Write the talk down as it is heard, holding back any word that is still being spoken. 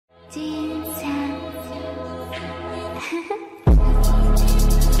Hey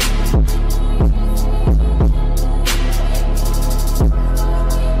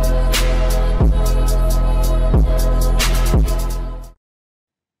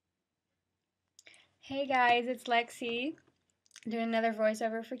guys, it's Lexi doing another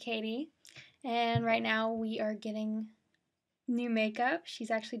voiceover for Katie, and right now we are getting new makeup.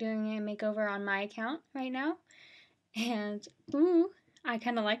 She's actually doing a makeover on my account right now, and ooh, I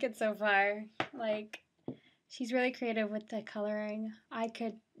kind of like it so far. Like, she's really creative with the coloring.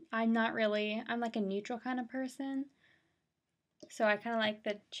 I'm like a neutral kind of person, so I kind of like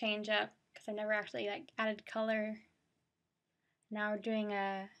the change up because I never actually like added color. Now we're doing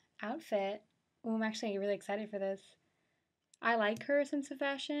a outfit. Ooh, I'm actually really excited for this. I like her sense of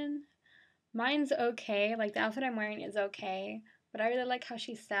fashion. Mine's okay, like the outfit I'm wearing is okay, but I really like how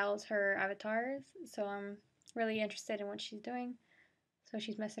she styles her avatars, so I'm really interested in what she's doing. So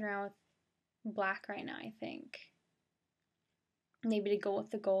she's messing around with black right now, I think. Maybe to go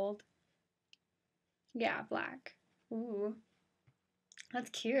with the gold. Yeah, black. Ooh, that's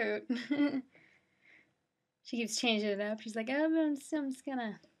cute. She keeps changing it up. She's like, oh, I'm just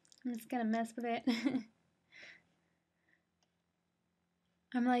gonna mess with it.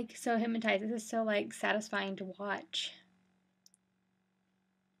 I'm like so hypnotized. This is so like satisfying to watch.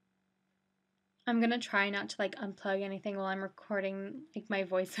 I'm gonna try not to like unplug anything while I'm recording like my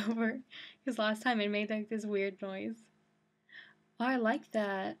voiceover, because last time it made like this weird noise. Oh, I like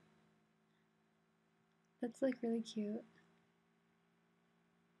that. That's like really cute.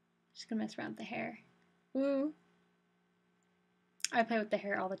 Just gonna mess around with the hair. Ooh. I play with the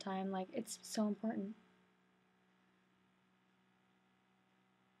hair all the time. Like, it's so important.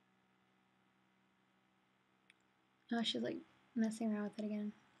 Oh, she's like messing around with it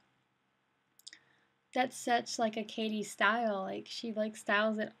again. That's such like a Katie style. Like, she like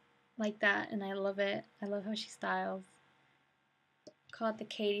styles it like that, and I love it. I love how she styles. Call it the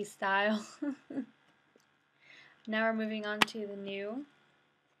Katie style. Now we're moving on to the new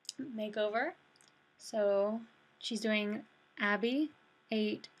makeover. So she's doing Abby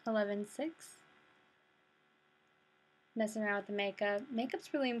 8-11-6. Messing around with the makeup.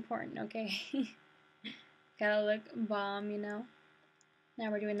 Makeup's really important, okay? Gotta look bomb, you know.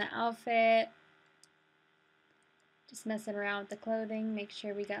 Now we're doing the outfit. Just messing around with the clothing. Make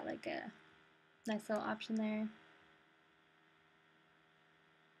sure we got like a nice little option there.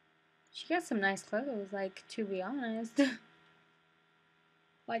 She got some nice clothes, like, to be honest.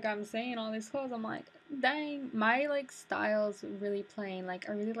 Like, I'm saying all these clothes, I'm like, dang, my like style's really plain. Like,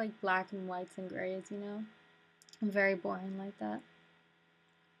 I really like black and whites and grays, you know. I'm very boring like that.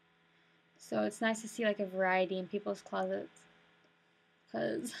 So it's nice to see like a variety in people's closets,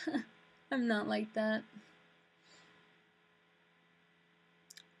 because I'm not like that.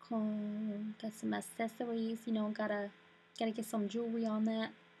 Cool. Got some accessories, you know, gotta get some jewelry on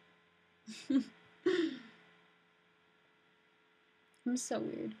that. I'm so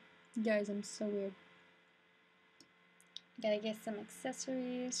weird. Guys, I'm so weird. Gotta get some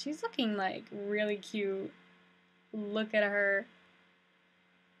accessories. She's looking like really cute. Look at her.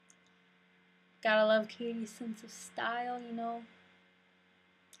 Gotta love Katie's sense of style, you know.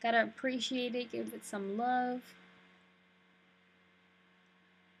 Gotta appreciate it, give it some love.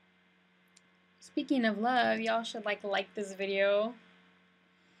 Speaking of love, y'all should like this video,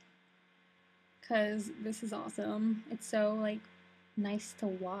 because this is awesome. It's so like nice to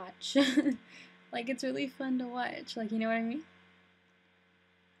watch. Like, it's really fun to watch, like, you know what I mean?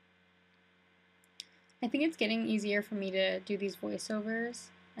 I think it's getting easier for me to do these voiceovers.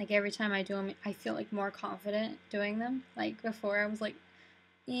 Like, every time I do them, I feel like more confident doing them. Like, before I was like,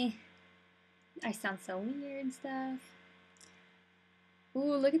 I sound so weird and stuff.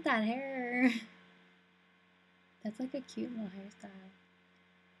 Ooh, look at that hair. That's like a cute little hairstyle.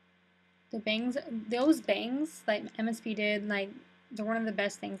 The bangs, those bangs, like MSP did, like, they're one of the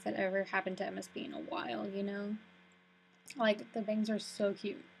best things that ever happened to MSP in a while, you know? Like, the bangs are so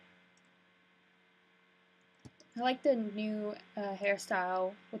cute. I like the new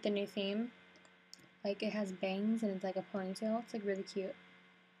hairstyle with the new theme. Like, it has bangs and it's like a ponytail. It's like really cute.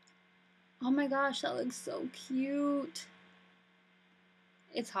 Oh my gosh, that looks so cute.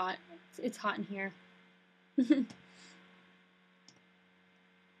 It's hot. It's hot in here.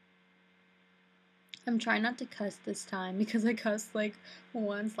 I'm trying not to cuss this time, because I cussed like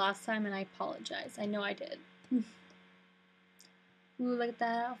once last time and I apologize. I know I did. Ooh, look at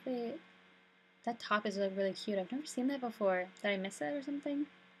that outfit. That top is like really cute. I've never seen that before. Did I miss it or something?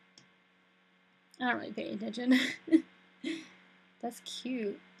 I don't really pay attention. That's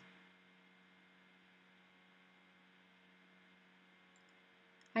cute.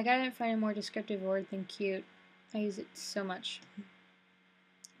 I gotta find a more descriptive word than cute. I use it so much.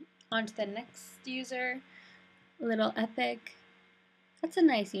 On to the next user. Little Epic. That's a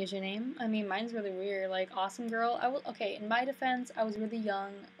nice username. I mean, mine's really weird. Like, awesome girl. Okay, in my defense, I was really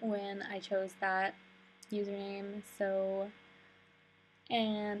young when I chose that username, so,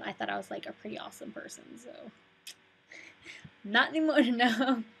 and I thought I was like a pretty awesome person, so not anymore.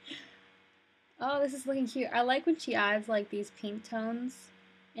 No. Oh, this is looking cute. I like when she adds like these pink tones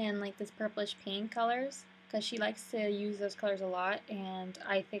and like this purplish pink colors, because she likes to use those colors a lot, and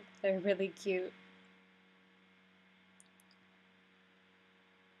I think they're really cute.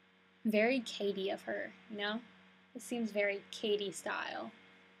 Very Katie of her, you know? It seems very Katie style.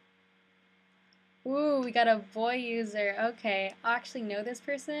 Ooh, we got a boy user. Okay, I actually know this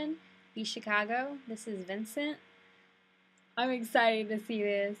person. He's Chicago. This is Vincent. I'm excited to see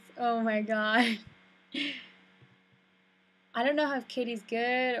this. Oh my god. I don't know if Katie's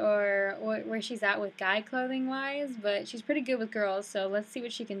good or where she's at with guy clothing wise, but she's pretty good with girls, so let's see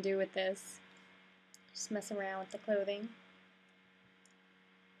what she can do with this. Just mess around with the clothing.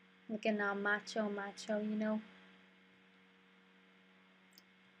 Looking all macho, you know?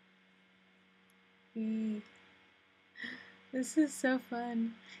 This is so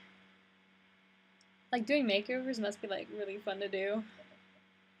fun. Like, doing makeovers must be, like, really fun to do.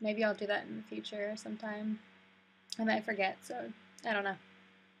 Maybe I'll do that in the future sometime. I might forget, so I don't know.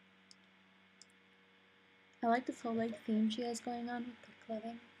 I like this whole, like, theme she has going on with the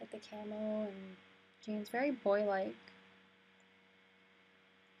clothing. Like the camo and jeans. Very boy-like.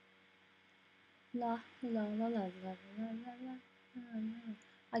 La la la la la la la la la.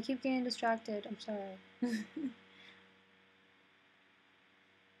 I keep getting distracted. I'm sorry.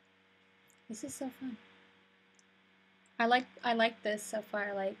 This is so fun. I like this so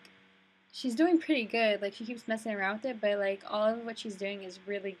far. Like, she's doing pretty good. Like, she keeps messing around with it, but like all of what she's doing is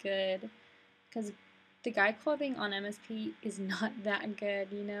really good. Because the guy clothing on MSP is not that good,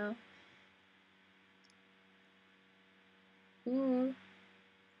 you know. Ooh.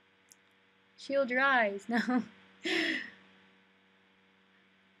 Shield your eyes. No.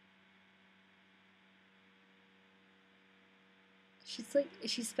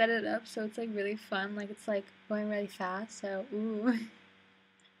 She sped it up, so it's like really fun. Like, it's like going really fast. So ooh.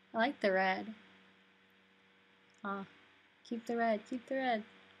 I like the red. Ah, keep the red. Keep the red.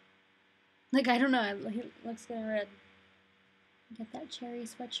 Like, I don't know. He looks good in red. Get that cherry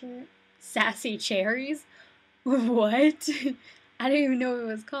sweatshirt. Sassy cherries? What? I didn't even know it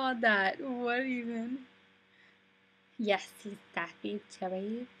was called that. What even? Yes, he's sassy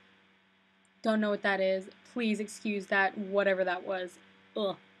cherries. Don't know what that is. Please excuse that, whatever that was.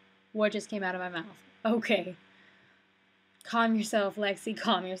 Ugh. What just came out of my mouth? Okay. Calm yourself, Lexi.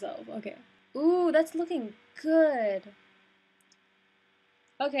 Calm yourself. Okay. Ooh, that's looking good.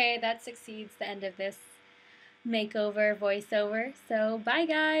 Okay, that succeeds the end of this makeover voiceover. So, bye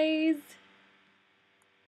guys!